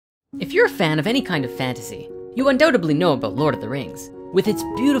If you're a fan of any kind of fantasy, you undoubtedly know about Lord of the Rings, with its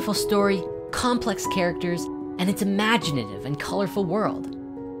beautiful story, complex characters, and its imaginative and colorful world.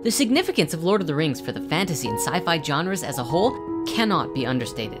 The significance of Lord of the Rings for the fantasy and sci-fi genres as a whole cannot be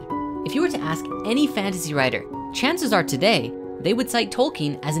understated. If you were to ask any fantasy writer, chances are today, they would cite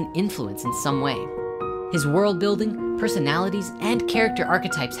Tolkien as an influence in some way. His world building, personalities, and character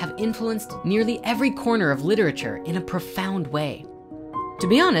archetypes have influenced nearly every corner of literature in a profound way. To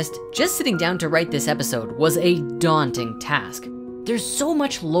be honest, just sitting down to write this episode was a daunting task. There's so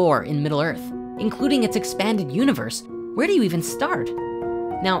much lore in Middle-earth, including its expanded universe. Where do you even start?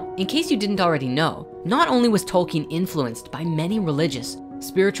 Now, in case you didn't already know, not only was Tolkien influenced by many religious,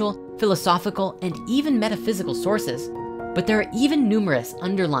 spiritual, philosophical, and even metaphysical sources, but there are even numerous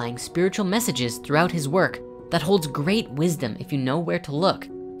underlying spiritual messages throughout his work that holds great wisdom if you know where to look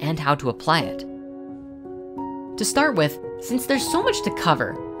and how to apply it. To start with, since there's so much to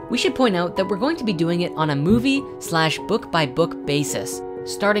cover, we should point out that we're going to be doing it on a movie/book-by-book basis,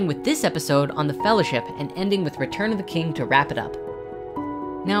 starting with this episode on the Fellowship and ending with Return of the King to wrap it up.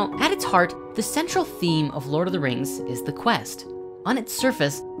 Now, at its heart, the central theme of Lord of the Rings is the quest. On its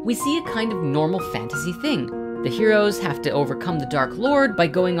surface, we see a kind of normal fantasy thing. The heroes have to overcome the Dark Lord by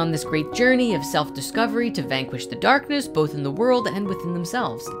going on this great journey of self-discovery to vanquish the darkness, both in the world and within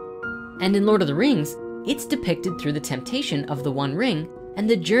themselves. And in Lord of the Rings, it's depicted through the temptation of the One Ring and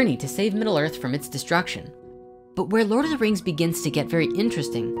the journey to save Middle-earth from its destruction. But where Lord of the Rings begins to get very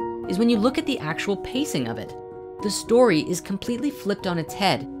interesting is when you look at the actual pacing of it. The story is completely flipped on its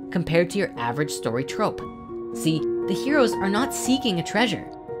head compared to your average story trope. See, the heroes are not seeking a treasure,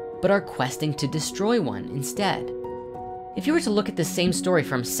 but are questing to destroy one instead. If you were to look at the same story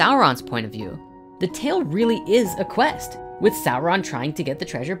from Sauron's point of view, the tale really is a quest, with Sauron trying to get the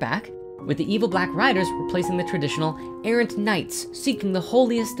treasure back, with the evil Black Riders replacing the traditional errant knights seeking the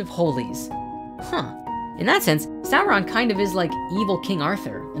holiest of holies. In that sense, Sauron kind of is like evil King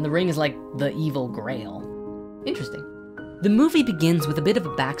Arthur, and the ring is like the evil Grail. Interesting. The movie begins with a bit of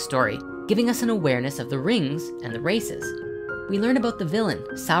a backstory, giving us an awareness of the rings and the races. We learn about the villain,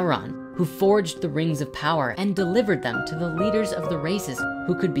 Sauron, who forged the rings of power and delivered them to the leaders of the races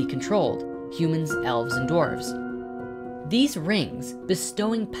who could be controlled, humans, elves, and dwarves. These rings,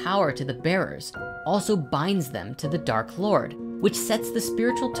 bestowing power to the bearers, also binds them to the Dark Lord, which sets the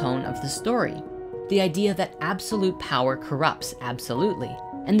spiritual tone of the story. The idea that absolute power corrupts absolutely,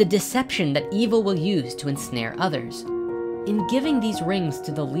 and the deception that evil will use to ensnare others. In giving these rings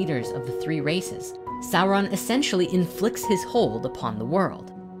to the leaders of the three races, Sauron essentially inflicts his hold upon the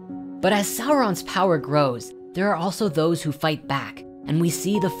world. But as Sauron's power grows, there are also those who fight back, and we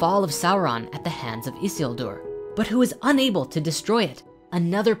see the fall of Sauron at the hands of Isildur, but who is unable to destroy it.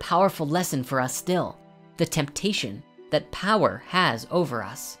 Another powerful lesson for us still, the temptation that power has over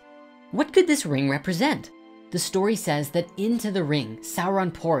us. What could this ring represent? The story says that into the ring,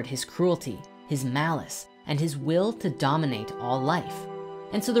 Sauron poured his cruelty, his malice, and his will to dominate all life.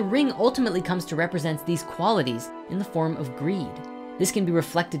 And so the ring ultimately comes to represent these qualities in the form of greed. This can be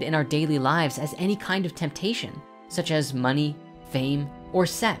reflected in our daily lives as any kind of temptation, such as money, fame, or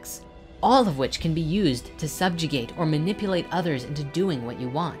sex, all of which can be used to subjugate or manipulate others into doing what you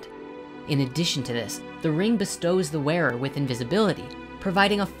want. In addition to this, the ring bestows the wearer with invisibility,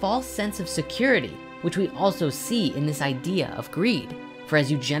 providing a false sense of security, which we also see in this idea of greed. For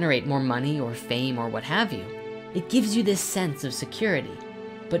as you generate more money or fame or what have you, it gives you this sense of security.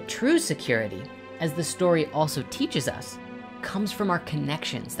 But true security, as the story also teaches us, comes from our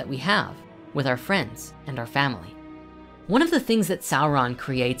connections that we have with our friends and our family. One of the things that Sauron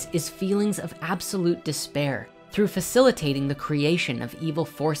creates is feelings of absolute despair through facilitating the creation of evil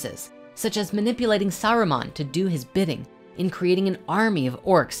forces, such as manipulating Saruman to do his bidding in creating an army of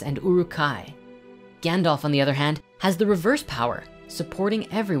orcs and Uruk-hai. Gandalf, on the other hand, has the reverse power,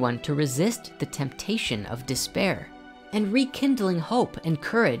 supporting everyone to resist the temptation of despair and rekindling hope and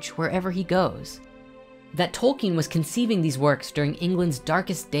courage wherever he goes. That Tolkien was conceiving these works during England's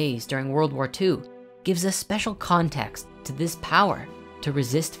darkest days during World War II gives a special context to this power to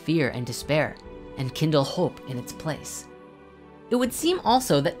resist fear and despair and kindle hope in its place. It would seem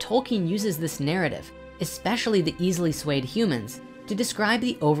also that Tolkien uses this narrative, especially the easily swayed humans, to describe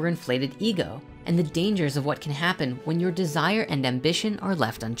the overinflated ego and the dangers of what can happen when your desire and ambition are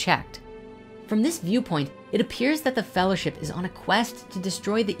left unchecked. From this viewpoint, it appears that the Fellowship is on a quest to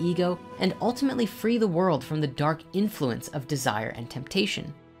destroy the ego and ultimately free the world from the dark influence of desire and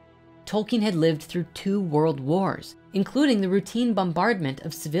temptation. Tolkien had lived through 2 world wars, including the routine bombardment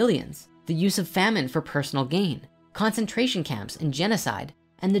of civilians, the use of famine for personal gain, concentration camps and genocide,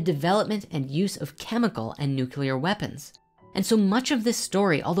 and the development and use of chemical and nuclear weapons. And so much of this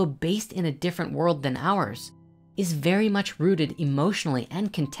story, although based in a different world than ours, is very much rooted emotionally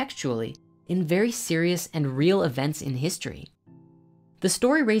and contextually in very serious and real events in history. The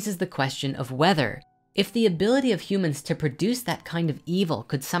story raises the question of whether, if the ability of humans to produce that kind of evil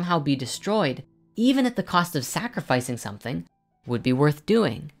could somehow be destroyed, even at the cost of sacrificing something, would be worth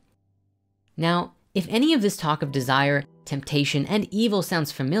doing. Now, if any of this talk of desire, temptation, and evil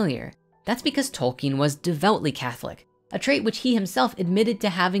sounds familiar, that's because Tolkien was devoutly Catholic, a trait which he himself admitted to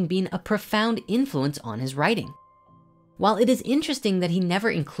having been a profound influence on his writing. While it is interesting that he never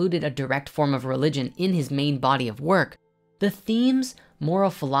included a direct form of religion in his main body of work, the themes, moral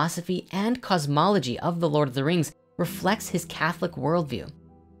philosophy, and cosmology of The Lord of the Rings reflects his Catholic worldview.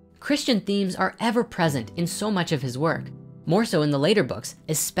 Christian themes are ever present in so much of his work, more so in the later books,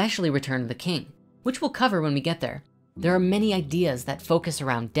 especially Return of the King, which we'll cover when we get there. There are many ideas that focus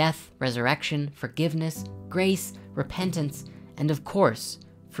around death, resurrection, forgiveness, grace, repentance, and of course,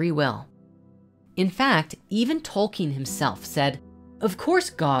 free will. In fact, even Tolkien himself said, "Of course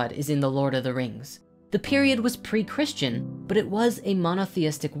God is in The Lord of the Rings. The period was pre-Christian, but it was a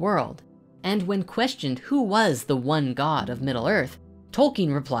monotheistic world. And when questioned who was the one God of Middle-earth,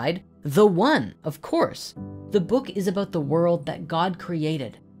 Tolkien replied, 'The one, of course. The book is about the world that God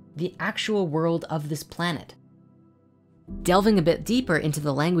created, the actual world of this planet.'" Delving a bit deeper into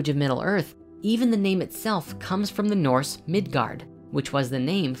the language of Middle-earth, even the name itself comes from the Norse Midgard, which was the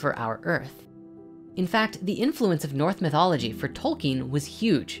name for our Earth. In fact, the influence of Norse mythology for Tolkien was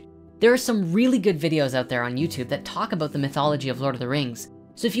huge. There are some really good videos out there on YouTube that talk about the mythology of Lord of the Rings.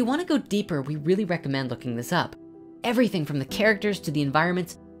 So if you want to go deeper, we really recommend looking this up. Everything from the characters to the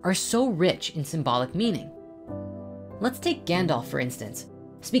environments are so rich in symbolic meaning. Let's take Gandalf, for instance.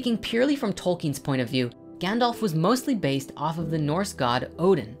 Speaking purely from Tolkien's point of view, Gandalf was mostly based off of the Norse god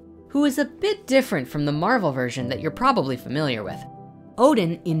Odin, who is a bit different from the Marvel version that you're probably familiar with.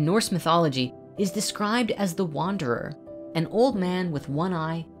 Odin in Norse mythology is described as the Wanderer, an old man with one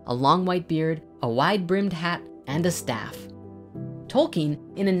eye, a long white beard, a wide-brimmed hat, and a staff. Tolkien,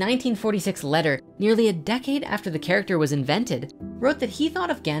 in a 1946 letter, nearly a decade after the character was invented, wrote that he thought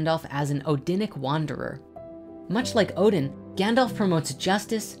of Gandalf as an Odinic wanderer. Much like Odin, Gandalf promotes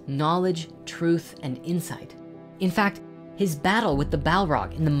justice, knowledge, truth, and insight. In fact, his battle with the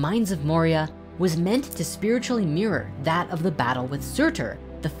Balrog in the Mines of Moria was meant to spiritually mirror that of the battle with Surtur,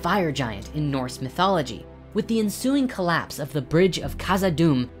 the fire giant in Norse mythology, with the ensuing collapse of the Bridge of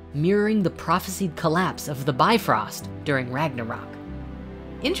Khazad-dûm mirroring the prophesied collapse of the Bifrost during Ragnarok.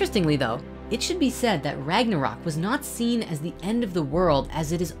 Interestingly though, it should be said that Ragnarok was not seen as the end of the world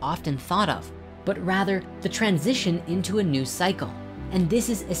as it is often thought of, but rather the transition into a new cycle. And this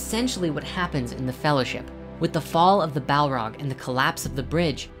is essentially what happens in the Fellowship. With the fall of the Balrog and the collapse of the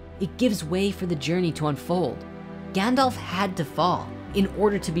bridge, it gives way for the journey to unfold. Gandalf had to fall in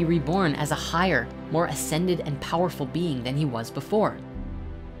order to be reborn as a higher, more ascended and powerful being than he was before.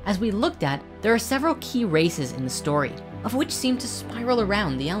 As we looked at, there are several key races in the story, of which seem to spiral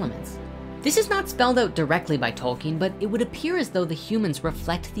around the elements. This is not spelled out directly by Tolkien, but it would appear as though the humans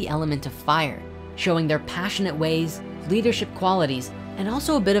reflect the element of fire, showing their passionate ways, leadership qualities, and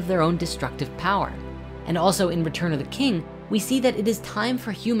also a bit of their own destructive power. And also in Return of the King, we see that it is time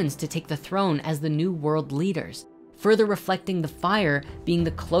for humans to take the throne as the new world leaders, further reflecting the fire being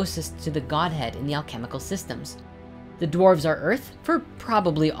the closest to the Godhead in the alchemical systems. The dwarves are earth for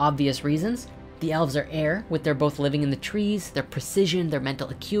probably obvious reasons. The elves are air, with their both living in the trees, their precision, their mental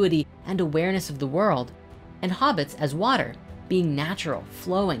acuity, and awareness of the world. And hobbits as water, being natural,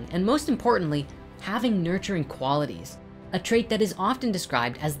 flowing, and most importantly, having nurturing qualities, a trait that is often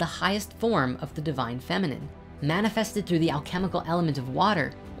described as the highest form of the divine feminine, manifested through the alchemical element of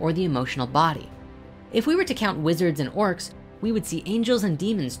water or the emotional body. If we were to count wizards and orcs, we would see angels and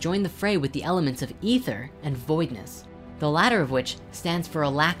demons join the fray with the elements of ether and voidness, the latter of which stands for a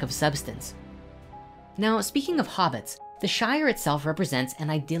lack of substance. Now, speaking of hobbits, the Shire itself represents an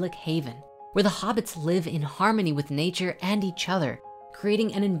idyllic haven where the hobbits live in harmony with nature and each other,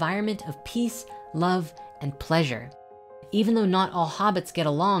 creating an environment of peace, love, and pleasure. Even though not all hobbits get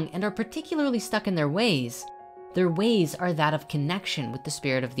along and are particularly stuck in their ways are that of connection with the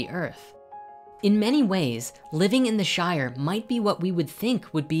spirit of the earth. In many ways, living in the Shire might be what we would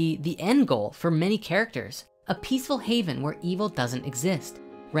think would be the end goal for many characters, a peaceful haven where evil doesn't exist,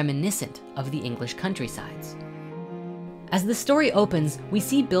 reminiscent of the English countrysides. As the story opens, we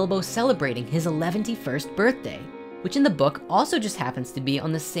see Bilbo celebrating his 111st birthday, which in the book also just happens to be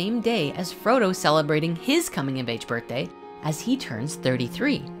on the same day as Frodo celebrating his coming of age birthday as he turns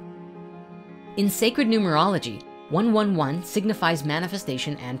 33. In sacred numerology, 111 signifies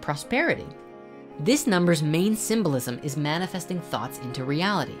manifestation and prosperity. This number's main symbolism is manifesting thoughts into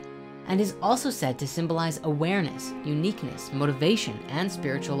reality, and is also said to symbolize awareness, uniqueness, motivation, and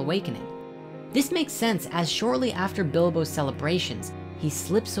spiritual awakening. This makes sense as shortly after Bilbo's celebrations, he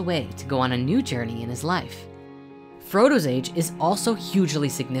slips away to go on a new journey in his life. Frodo's age is also hugely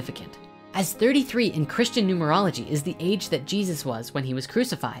significant, as 33 in Christian numerology is the age that Jesus was when he was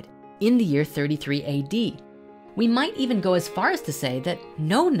crucified, in the year 33 AD. We might even go as far as to say that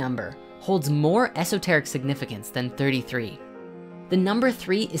no number holds more esoteric significance than 33. The number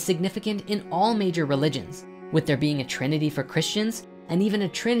 3 is significant in all major religions, with there being a trinity for Christians and even a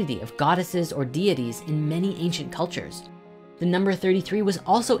trinity of goddesses or deities in many ancient cultures. The number 33 was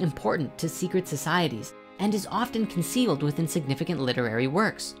also important to secret societies and is often concealed within significant literary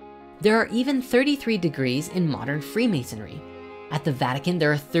works. There are even 33 degrees in modern Freemasonry. At the Vatican,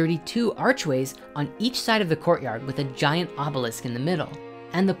 there are 32 archways on each side of the courtyard with a giant obelisk in the middle.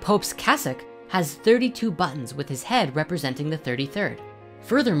 And the Pope's cassock has 32 buttons with his head representing the 33rd.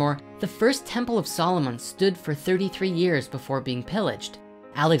 Furthermore, the first Temple of Solomon stood for 33 years before being pillaged.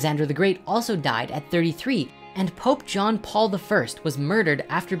 Alexander the Great also died at 33, and Pope John Paul I was murdered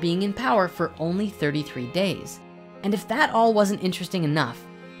after being in power for only 33 days. And if that all wasn't interesting enough,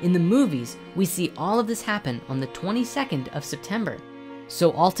 in the movies, we see all of this happen on the 22nd of September.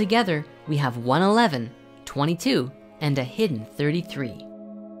 So altogether, we have 111, 22, and a hidden 33.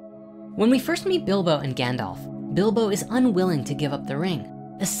 When we first meet Bilbo and Gandalf, Bilbo is unwilling to give up the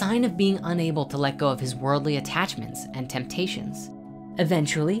ring, a sign of being unable to let go of his worldly attachments and temptations.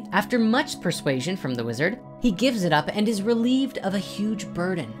 Eventually, after much persuasion from the wizard, he gives it up and is relieved of a huge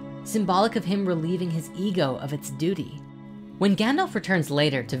burden, symbolic of him relieving his ego of its duty. When Gandalf returns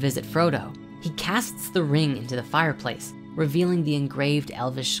later to visit Frodo, he casts the ring into the fireplace, revealing the engraved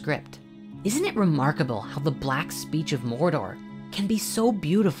Elvish script. Isn't it remarkable how the black speech of Mordor can be so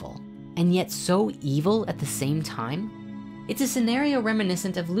beautiful and yet so evil at the same time? It's a scenario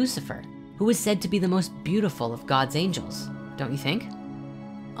reminiscent of Lucifer, who is said to be the most beautiful of God's angels, don't you think?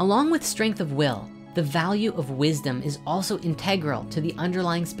 Along with strength of will, the value of wisdom is also integral to the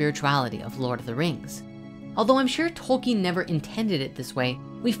underlying spirituality of Lord of the Rings. Although I'm sure Tolkien never intended it this way,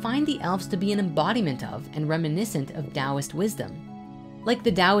 we find the elves to be an embodiment of and reminiscent of Taoist wisdom. Like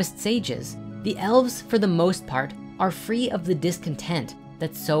the Taoist sages, the elves, for the most part, are free of the discontent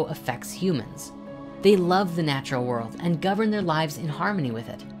that so affects humans. They love the natural world and govern their lives in harmony with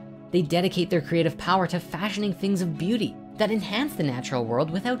it. They dedicate their creative power to fashioning things of beauty that enhance the natural world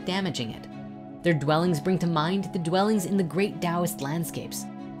without damaging it. Their dwellings bring to mind the dwellings in the great Taoist landscapes,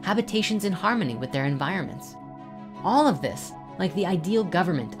 habitations in harmony with their environments. All of this, like the ideal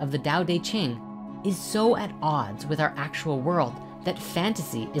government of the Tao Te Ching, is so at odds with our actual world that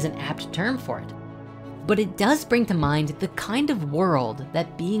fantasy is an apt term for it. But it does bring to mind the kind of world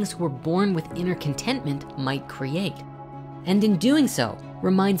that beings who are born with inner contentment might create. And in doing so,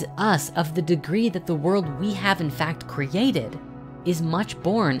 reminds us of the degree that the world we have in fact created is much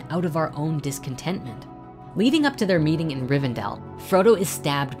born out of our own discontentment. Leading up to their meeting in Rivendell, Frodo is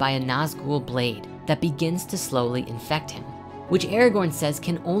stabbed by a Nazgul blade that begins to slowly infect him, which Aragorn says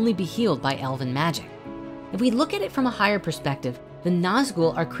can only be healed by elven magic. If we look at it from a higher perspective, the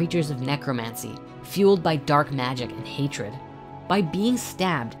Nazgul are creatures of necromancy, fueled by dark magic and hatred. By being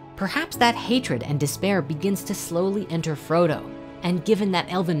stabbed, perhaps that hatred and despair begins to slowly enter Frodo. And given that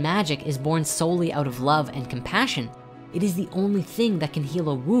elven magic is born solely out of love and compassion, it is the only thing that can heal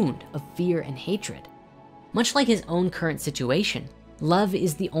a wound of fear and hatred. Much like his own current situation, love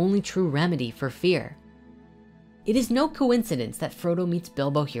is the only true remedy for fear. It is no coincidence that Frodo meets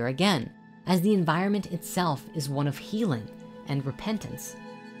Bilbo here again, as the environment itself is one of healing and repentance.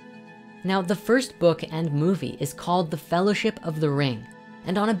 Now, the first book and movie is called The Fellowship of the Ring,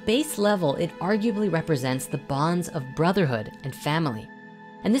 and on a base level, it arguably represents the bonds of brotherhood and family,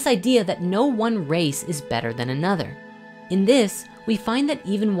 and this idea that no one race is better than another. In this, we find that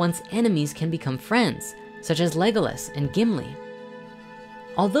even one's enemies can become friends, such as Legolas and Gimli.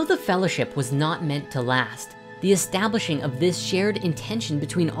 Although the fellowship was not meant to last, the establishing of this shared intention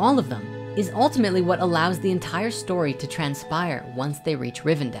between all of them is ultimately what allows the entire story to transpire once they reach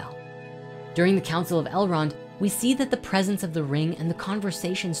Rivendell. During the Council of Elrond, we see that the presence of the ring and the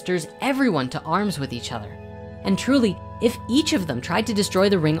conversation stirs everyone to arms with each other. And truly, if each of them tried to destroy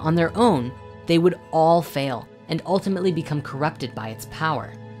the ring on their own, they would all fail and ultimately become corrupted by its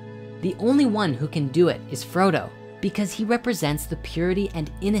power. The only one who can do it is Frodo, because he represents the purity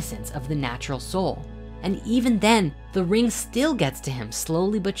and innocence of the natural soul. And even then, the ring still gets to him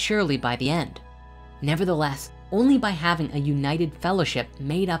slowly but surely by the end. Nevertheless, only by having a united fellowship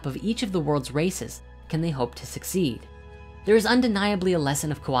made up of each of the world's races can they hope to succeed. There is undeniably a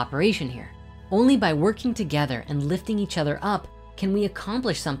lesson of cooperation here. Only by working together and lifting each other up can we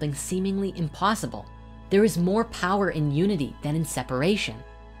accomplish something seemingly impossible. There is more power in unity than in separation.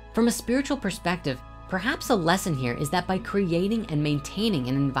 From a spiritual perspective, perhaps a lesson here is that by creating and maintaining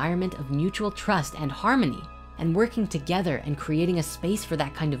an environment of mutual trust and harmony, and working together and creating a space for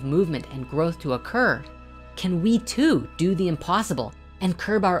that kind of movement and growth to occur, can we too do the impossible and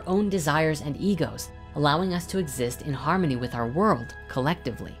curb our own desires and egos, allowing us to exist in harmony with our world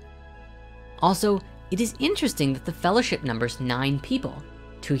collectively. Also, it is interesting that the fellowship numbers 9 people,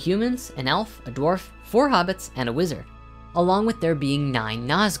 2 humans, an elf, a dwarf, 4 hobbits, and a wizard, along with there being 9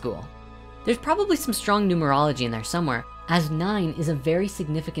 Nazgul. There's probably some strong numerology in there somewhere, as 9 is a very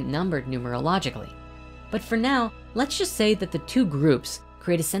significant number numerologically. But for now, let's just say that the 2 groups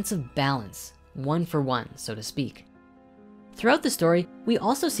create a sense of balance, one for one, so to speak. Throughout the story, we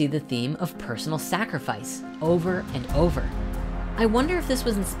also see the theme of personal sacrifice over and over. I wonder if this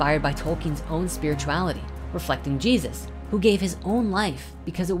was inspired by Tolkien's own spirituality, reflecting Jesus, who gave his own life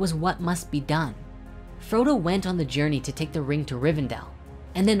because it was what must be done. Frodo went on the journey to take the ring to Rivendell,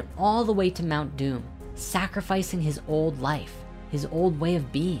 and then all the way to Mount Doom, sacrificing his old life, his old way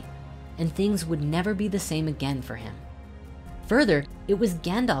of being, and things would never be the same again for him. Further, it was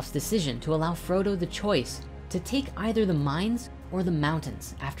Gandalf's decision to allow Frodo the choice to take either the mines or the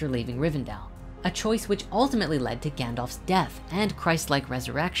mountains after leaving Rivendell, a choice which ultimately led to Gandalf's death and Christ-like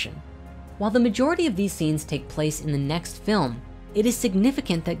resurrection. While the majority of these scenes take place in the next film, it is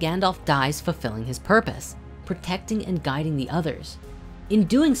significant that Gandalf dies fulfilling his purpose, protecting and guiding the others. In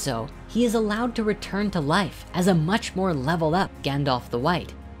doing so, he is allowed to return to life as a much more leveled up Gandalf the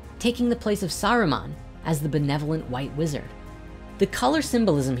White, taking the place of Saruman as the benevolent white wizard. The color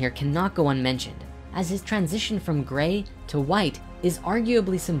symbolism here cannot go unmentioned, as his transition from gray to white is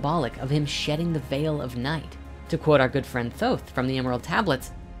arguably symbolic of him shedding the veil of night, to quote our good friend Thoth from the Emerald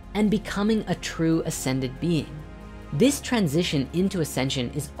Tablets, and becoming a true ascended being. This transition into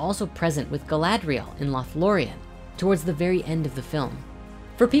ascension is also present with Galadriel in Lothlorien towards the very end of the film.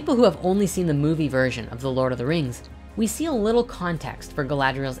 For people who have only seen the movie version of The Lord of the Rings, we see a little context for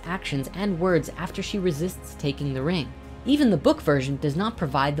Galadriel's actions and words after she resists taking the ring. Even the book version does not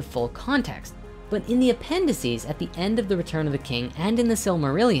provide the full context, but in the appendices at the end of The Return of the King and in the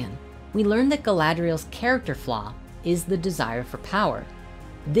Silmarillion, we learn that Galadriel's character flaw is the desire for power.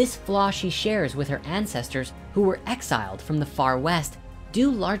 This flaw she shares with her ancestors who were exiled from the far west due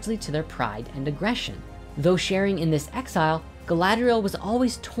largely to their pride and aggression. Though sharing in this exile, Galadriel was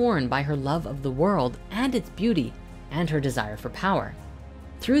always torn by her love of the world and its beauty and her desire for power.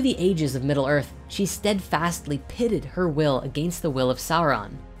 Through the ages of Middle-earth, she steadfastly pitted her will against the will of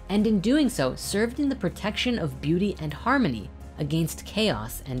Sauron, and in doing so, served in the protection of beauty and harmony against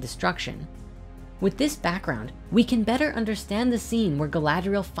chaos and destruction. With this background, we can better understand the scene where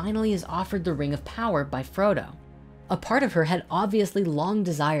Galadriel finally is offered the Ring of Power by Frodo. A part of her had obviously long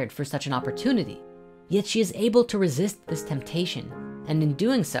desired for such an opportunity, yet she is able to resist this temptation, and in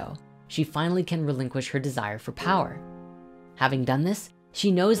doing so, she finally can relinquish her desire for power. Having done this, she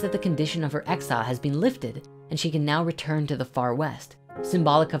knows that the condition of her exile has been lifted, and she can now return to the far west,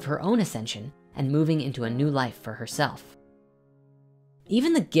 symbolic of her own ascension and moving into a new life for herself.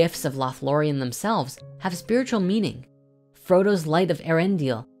 Even the gifts of Lothlorien themselves have spiritual meaning. Frodo's light of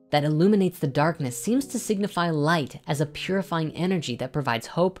Erendil that illuminates the darkness seems to signify light as a purifying energy that provides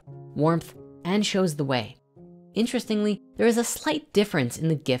hope, warmth, and shows the way. Interestingly, there is a slight difference in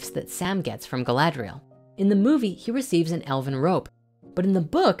the gifts that Sam gets from Galadriel. In the movie, he receives an elven rope, but in the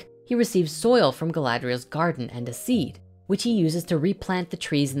book, he receives soil from Galadriel's garden and a seed, which he uses to replant the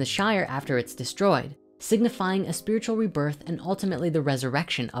trees in the Shire after it's destroyed, signifying a spiritual rebirth and ultimately the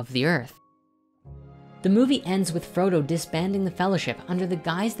resurrection of the earth. The movie ends with Frodo disbanding the Fellowship under the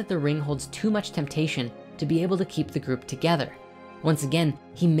guise that the ring holds too much temptation to be able to keep the group together. Once again,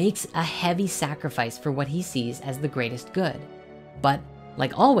 he makes a heavy sacrifice for what he sees as the greatest good. But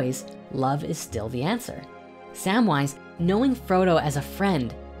like always, love is still the answer. Samwise, knowing Frodo as a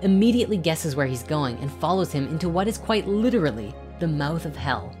friend, immediately guesses where he's going and follows him into what is quite literally the mouth of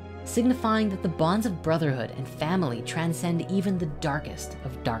hell, signifying that the bonds of brotherhood and family transcend even the darkest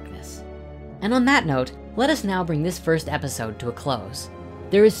of darkness. And on that note, let us now bring this first episode to a close.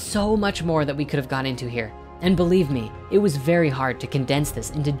 There is so much more that we could have gone into here, and believe me, it was very hard to condense this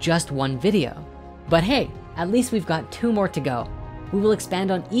into just one video. But hey, at least we've got 2 more to go. We will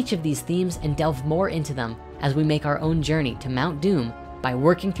expand on each of these themes and delve more into them as we make our own journey to Mount Doom by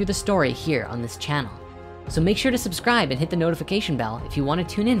working through the story here on this channel. So make sure to subscribe and hit the notification bell if you want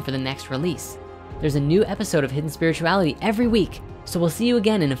to tune in for the next release. There's a new episode of Hidden Spirituality every week, so we'll see you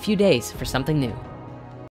again in a few days for something new.